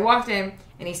 And I walked in,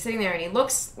 and he's sitting there, and he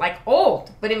looks like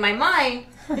old. But in my mind,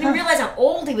 I didn't realize how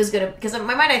old he was going to... Because in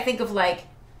my mind, I think of like...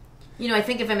 I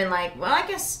think of him in like... Well, I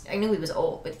guess I knew he was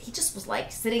old. But he just was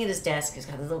like sitting at his desk. He's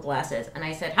got his little glasses. And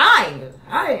I said, hi. He goes,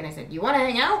 hi. And I said, you want to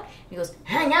hang out? He goes,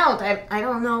 hang out? I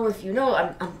don't know if you know.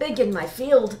 I'm big in my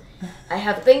field. I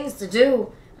have things to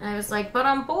do. And I was like, but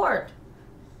I'm bored.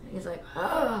 And he's like,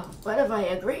 oh, what have I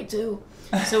agreed to?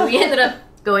 So we ended up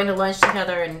going to lunch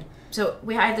together. And so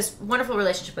we had this wonderful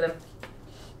relationship with him.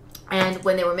 And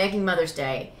when they were making Mother's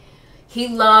Day, he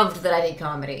loved that I did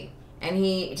comedy. And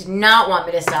he did not want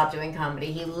me to stop doing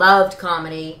comedy. He loved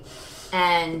comedy.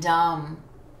 And I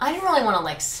didn't really want to,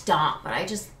 like, stop. But I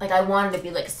just, like, I wanted to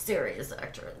be, like, a serious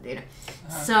actor,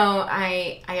 So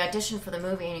I auditioned for the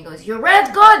movie, and he goes, you're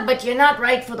red good, but you're not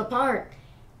right for the part.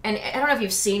 And I don't know if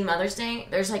you've seen Mother's Day.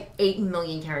 There's, like, 8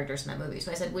 million characters in that movie.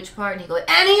 So I said, which part? And he goes,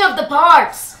 any of the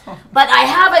parts. But I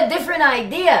have a different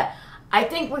idea. I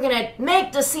think we're going to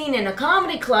make the scene in a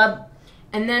comedy club,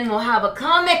 and then we'll have a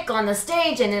comic on the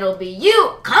stage, and it'll be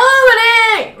you,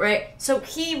 comedy, right? So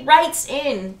he writes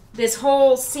in this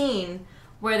whole scene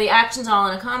where the action's all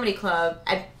in a comedy club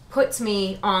and puts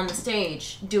me on the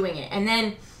stage doing it. And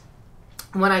then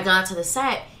when I got to the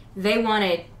set,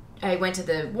 I went to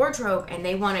the wardrobe, and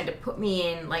they wanted to put me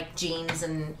in, like, jeans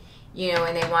and,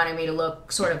 and they wanted me to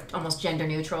look sort of almost gender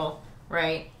neutral,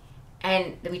 right?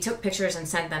 And we took pictures and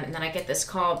sent them, and then I get this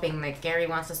call being like, Gary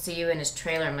wants to see you in his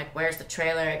trailer. I'm like, where's the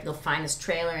trailer? I go find his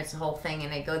trailer. It's the whole thing,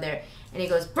 and I go there, and he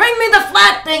goes, bring me the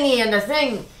flat thingy and the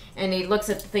thing. And he looks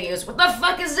at the thing, he goes, what the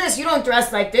fuck is this? You don't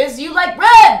dress like this. You like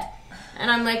red. And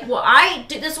I'm like, well,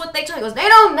 this is what they told me. He goes, they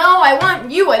don't know. I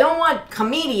want you. I don't want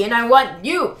comedian. I want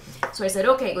you. So I said,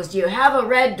 okay. He goes, do you have a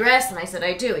red dress? And I said,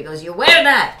 I do. He goes, you wear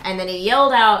that. And then he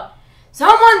yelled out,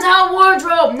 someone's out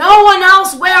wardrobe. No one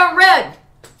else wear red.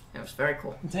 It was very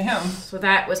cool. Damn. So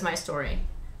that was my story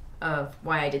of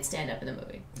why I did stand up in the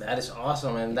movie. That is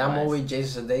awesome. And that movie,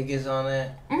 Jason Sudeikis on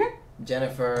it. Mm-hmm.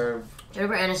 Jennifer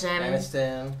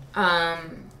Aniston.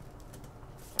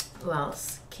 Who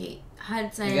else? Kate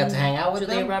Hudson. You got to hang out with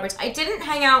Julia them? Roberts. I didn't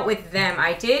hang out with them.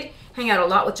 I did hang out a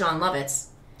lot with John Lovitz.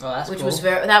 Oh, that's which cool. was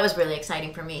that was really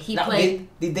exciting for me. He played.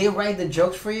 Did they write the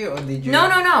jokes for you, or did you? No.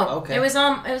 Okay. It was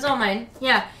all mine.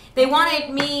 Yeah. They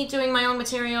wanted me doing my own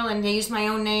material, and they used my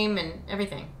own name and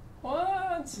everything.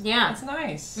 What? Yeah. That's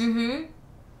nice. Mm-hmm.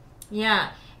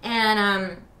 Yeah.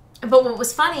 And, but what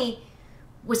was funny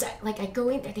was, like, I go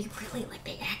in there, they really, like,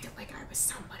 they acted like I was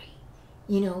somebody.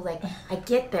 Like, I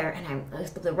get there, and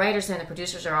the writers and the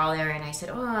producers are all there, and I said,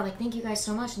 oh, like, thank you guys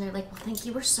so much. And they're like, well, thank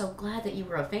you. We're so glad that you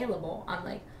were available. I'm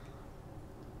like,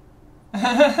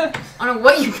 I don't know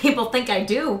what you people think I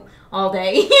do all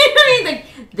day. You know what I mean? Like,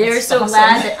 they're That's so awesome.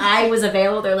 glad that I was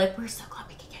available. They're like, we're so glad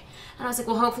we could get. And I was like,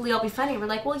 well, hopefully I'll be funny. We're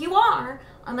like, well, you are.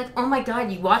 I'm like, oh my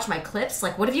God, you watch my clips?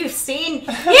 Like, what have you seen? You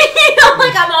know,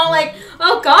 like, I'm all like,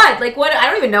 oh God, like, what? I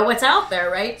don't even know what's out there,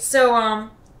 right? So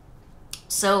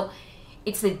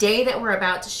it's the day that we're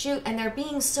about to shoot, and they're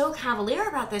being so cavalier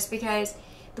about this because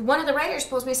one of the writers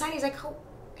pulls me aside. He's like, oh,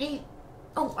 hey,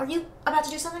 are you about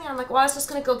to do something? And I'm like, well, I was just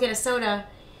going to go get a soda.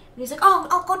 And he's like,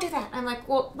 oh, go do that. I'm like,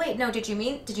 well, wait, no, did you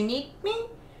need me?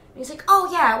 And he's like, oh,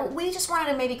 yeah, we just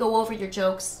wanted to maybe go over your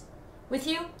jokes with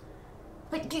you.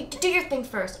 Like, do your thing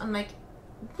first. I'm like,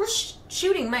 we're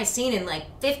shooting my scene in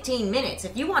like 15 minutes.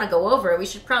 If you want to go over it, we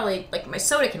should probably, like, my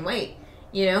soda can wait,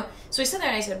 you know? So we sat there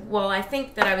and I said, well, I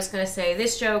think that I was going to say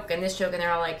this joke, and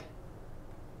they're all like,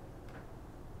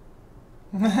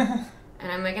 and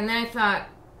I'm like, and then I thought,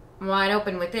 well, I'd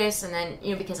open with this, and then,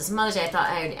 you know, because it's Mother's Day, I thought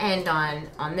I'd end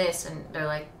on this, and they're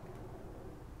like,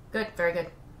 good, very good.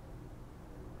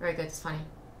 Very good, it's funny.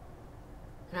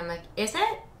 And I'm like, is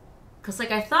it? Because,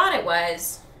 like, I thought it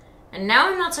was, and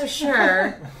now I'm not so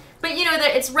sure. But, you know,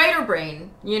 it's writer brain.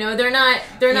 You know, they're not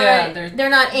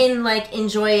in, like,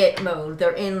 enjoy it mode. They're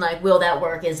in, like, will that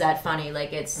work? Is that funny?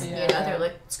 Like, it's, you know, they're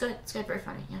like, it's good, very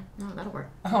funny. Yeah, no, that'll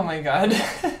work. Oh my God.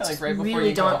 Like, right before really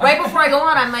you go on. Right before I go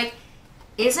on, I'm like,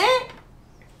 is it?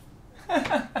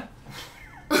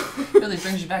 Really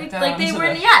brings you back down. Like, they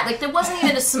were, like, there wasn't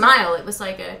even a smile. It was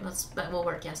like, that will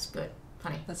work, yes, good,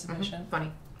 funny. That's a mission.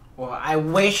 Funny. Well, I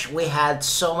wish we had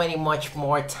much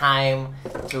more time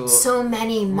to. Much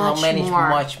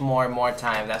more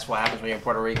time. That's what happens when you're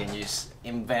Puerto Rican. You just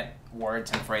invent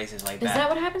words and phrases like that. Is that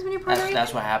what happens when you're Puerto Rican?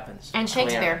 That's what happens. And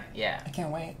Shakespeare. Yeah. I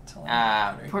can't wait till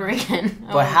Puerto Rican.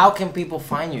 But how can people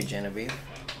find you, Genevieve?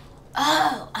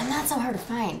 Oh, I'm not so hard to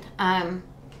find. I'm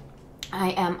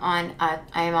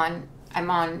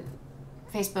on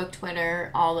Facebook, Twitter,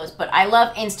 all those, but I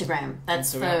love Instagram.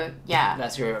 That's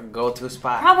That's your go-to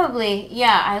spot. Probably,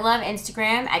 yeah. I love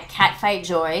Instagram at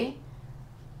CatfightJoy.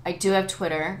 I do have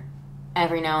Twitter.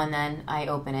 Every now and then I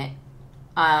open it.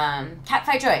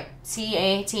 CatfightJoy.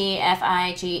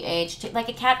 CatFigh, like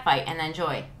a cat fight, and then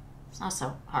joy. It's not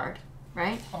so hard,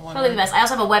 right? Probably the best. I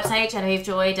also have a website,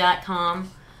 GenevieveJoy.com,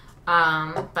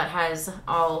 that has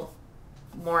all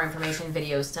more information,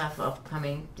 video stuff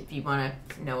upcoming if you want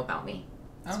to know about me.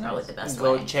 It's probably the best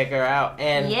way. Go check her out.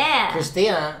 And yeah.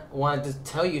 Christina wanted to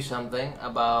tell you something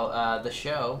about the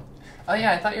show. Oh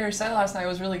yeah, I thought your set last night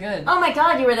was really good. Oh my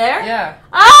God, you were there? Yeah.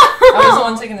 Oh! I was the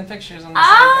one taking the pictures on the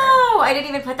side I didn't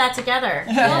even put that together.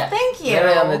 Yeah. Well, thank you.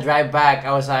 Literally on the drive back,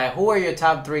 I was like, who are your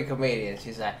top 3 comedians?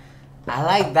 She's like, I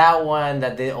like that one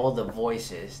that did all the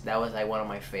voices. That was like one of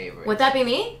my favorites. Would that be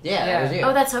me? Yeah, that was you.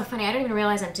 Oh, that's so funny. I don't even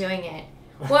realize I'm doing it.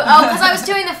 Well, because I was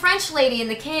doing the French lady and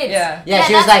the kids. Yeah. Yeah,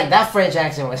 she was like, that French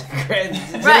accent was great.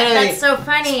 Right, that's so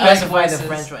funny. Specify the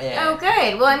French one. Yeah. Oh,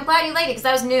 good. Well, I'm glad you liked it because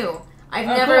that was new. I've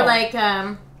never cool.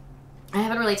 I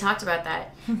haven't really talked about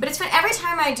that. But it's fun. Every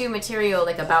time I do material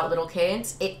like about little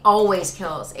kids, it always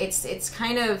kills. It's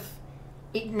kind of,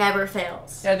 it never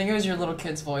fails. Yeah, I think it was your little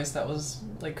kid's voice that was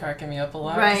like cracking me up a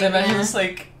lot. Right. I imagine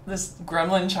this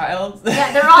gremlin child.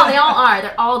 Yeah, they all are.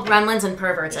 They're all gremlins and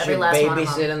perverts. Every last one of them.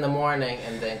 Babysit in the morning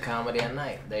and then comedy at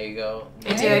night. There you go.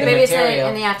 I do. I babysit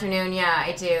in the afternoon. Yeah,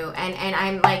 I do. And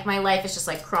I'm like, my life is just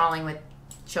like crawling with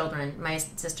children. My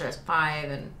sister has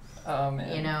 5, and oh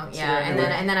man, you know, yeah.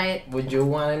 And then I. Would you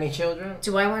want any children?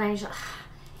 Do I want any?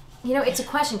 You know, it's a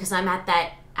question because I'm at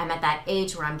that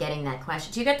age where I'm getting that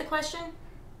question. Do you get the question?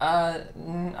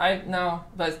 No,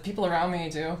 but people around me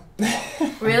do.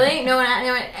 Really? No,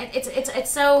 it's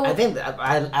so. I think that,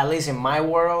 at least in my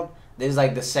world, there's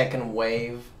like the second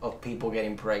wave of people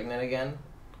getting pregnant again.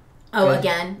 Oh,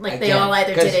 again? Like they all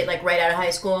either did it like right out of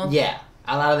high school? Yeah.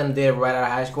 A lot of them did it right out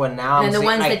of high school, and now and the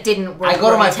ones that didn't work. I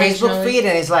go to my Facebook feed,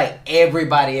 and it's like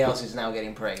everybody else is now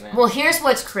getting pregnant. Well, here's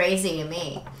what's crazy to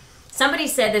me. Somebody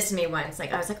said this to me once.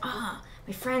 Like I was like,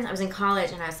 my friends. I was in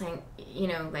college, and I was saying, you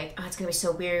know, like, it's gonna be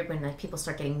so weird when like people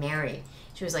start getting married.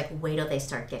 She was like, wait till they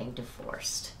start getting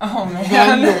divorced. Oh man.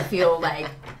 Then you'll feel like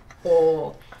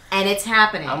old. And it's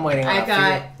happening. I'm waiting. I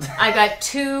got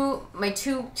two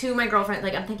of my girlfriends.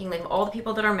 Like I'm thinking, like all the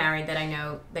people that are married that I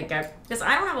know, because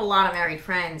I don't have a lot of married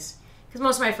friends. Because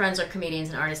most of my friends are comedians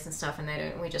and artists and stuff,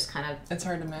 and we just kind of. It's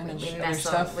hard to manage. We mess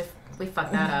up. We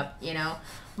fuck that up, you know.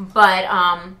 But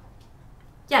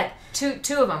yeah, two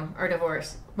of them are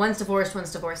divorced. One's divorced.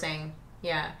 One's divorcing.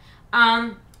 Yeah.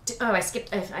 I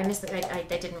skipped. I missed. I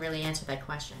didn't really answer that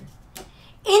question.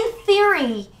 In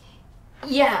theory,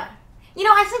 yeah. You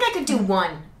know, I think I could do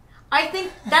one. I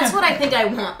think that's what I think I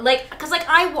want. Like, because like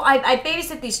I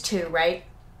babysit these 2, right?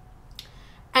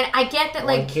 And I get that,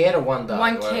 like... One kid or one dog?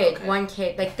 One kid. Okay. One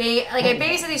kid. Like, I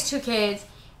babysit these 2 kids,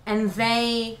 and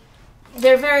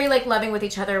they're very, like, loving with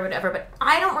each other or whatever, but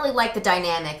I don't really like the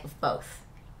dynamic of both.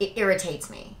 It irritates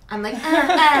me. I'm like,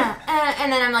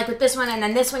 and then I'm like with this one, and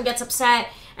then this one gets upset,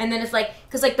 and then it's like,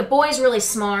 because, like, the boy's really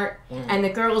smart, and the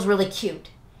girl's really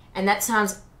cute. And that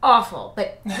sounds awful,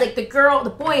 but, like,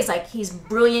 the boy is, like, he's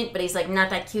brilliant, but he's, like, not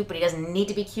that cute, but he doesn't need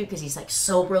to be cute because he's, like,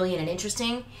 so brilliant and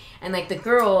interesting. And, like, the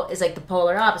girl is, like, the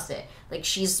polar opposite. Like,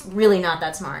 she's really not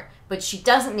that smart, but she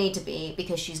doesn't need to be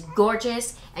because she's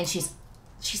gorgeous and she's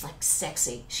like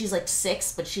sexy. She's like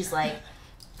 6, but she's like,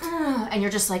 and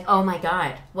you're just like, oh my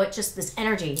God, what just this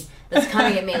energy that's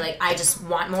coming at me? Like, I just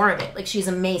want more of it. Like, she's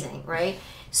amazing, right?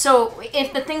 So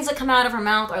if the things that come out of her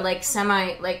mouth are like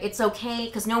like, it's okay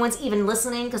because no one's even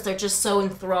listening because they're just so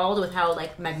enthralled with how,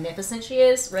 like, magnificent she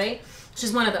is, right?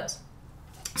 She's one of those.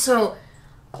 So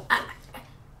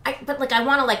but, like, I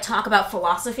want to, like, talk about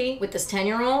philosophy with this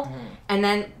 10-year-old, and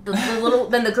then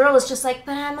then the girl is just like,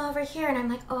 but I'm over here, and I'm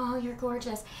like, oh, you're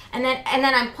gorgeous, and then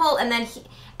I'm pulled, and then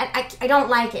I don't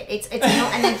like it. It's and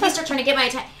then he starts trying to get my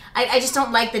attention. I just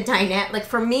don't like the dynamic. Like,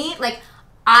 for me, like,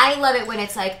 I love it when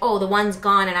it's like, oh, the one's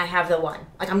gone and I have the one.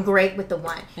 Like, I'm great with the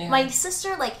one. Yeah. My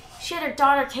sister, like, she had her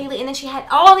daughter, Kaylee, and then she had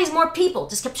all these more people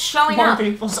just kept showing up.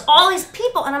 Just all these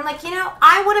people. And I'm like,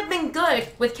 I would have been good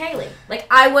with Kaylee. Like,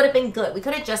 I would have been good. We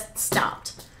could have just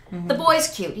stopped. Mm-hmm. The boy's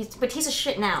cute, but he's a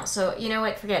shit now. So, you know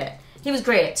what? Forget it. He was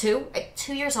great at 2. At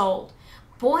 2 years old.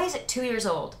 Boys at 2 years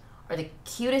old are the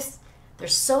cutest. They're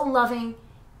so loving.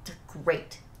 They're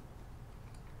great.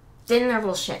 Then they're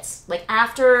little shits. Like,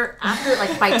 after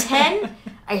like, by 10,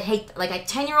 I hate, like,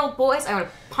 10-year-old boys, I want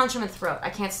to punch them in the throat. I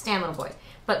can't stand little boys.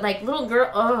 But, like, little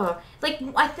girl, like,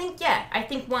 I think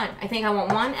one. I think I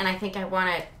want one, and I think I want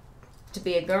it to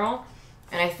be a girl.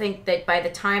 And I think that by the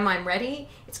time I'm ready,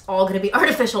 it's all going to be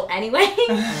artificial anyway.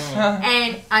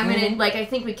 And I'm going to, like, I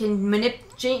think we can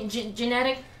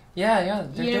genetic. Yeah,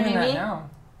 they're doing that now.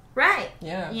 Right.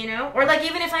 Yeah. Or, like,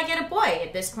 even if I get a boy,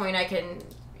 at this point I can...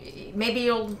 Maybe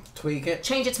you'll tweak it,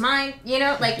 change its mind,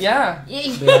 like I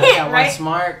want right?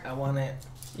 smart. I want it.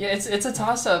 Yeah, it's a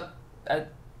toss up. Like,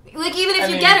 even if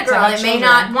you get a girl, it may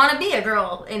not want to be a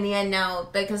girl in the end now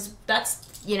because that's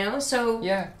So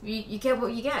yeah, you get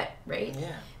what you get, right?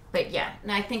 Yeah. But yeah,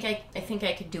 no, I think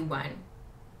I could do one.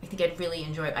 I think I'd really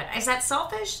enjoy it. Is that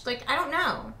selfish? Like, I don't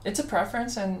know. It's a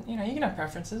preference, and you can have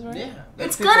preferences, right? Yeah,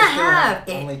 it's gonna have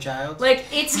only child. Like,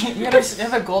 it's you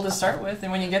have a goal to start with,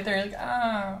 and when you get there, you're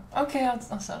like, okay,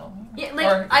 I'll settle. Yeah,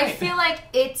 like I feel like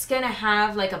it's gonna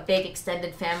have like a big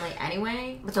extended family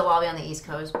anyway, but they'll all be on the East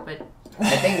Coast. But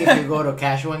I think if you go to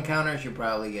casual encounters, you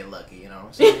probably get lucky.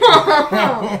 So.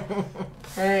 All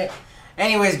right.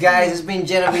 Anyways, guys, it's been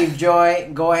Genevieve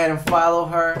Joy. Go ahead and follow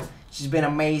her. She's been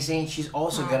amazing. She's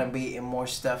also going to be in more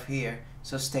stuff here.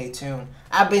 So stay tuned.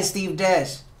 I've been Steve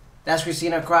Des. That's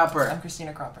Christina Cropper. I'm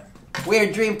Christina Cropper.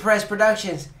 We're DreamPress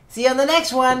Productions. See you on the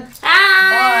next one.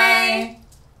 Bye.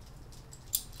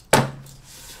 Bye.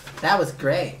 That was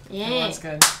great. Yeah. That was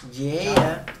good.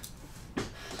 Yeah.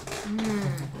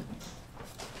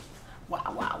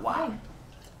 Wow.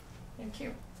 Thank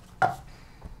you.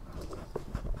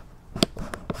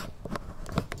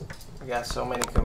 We got so many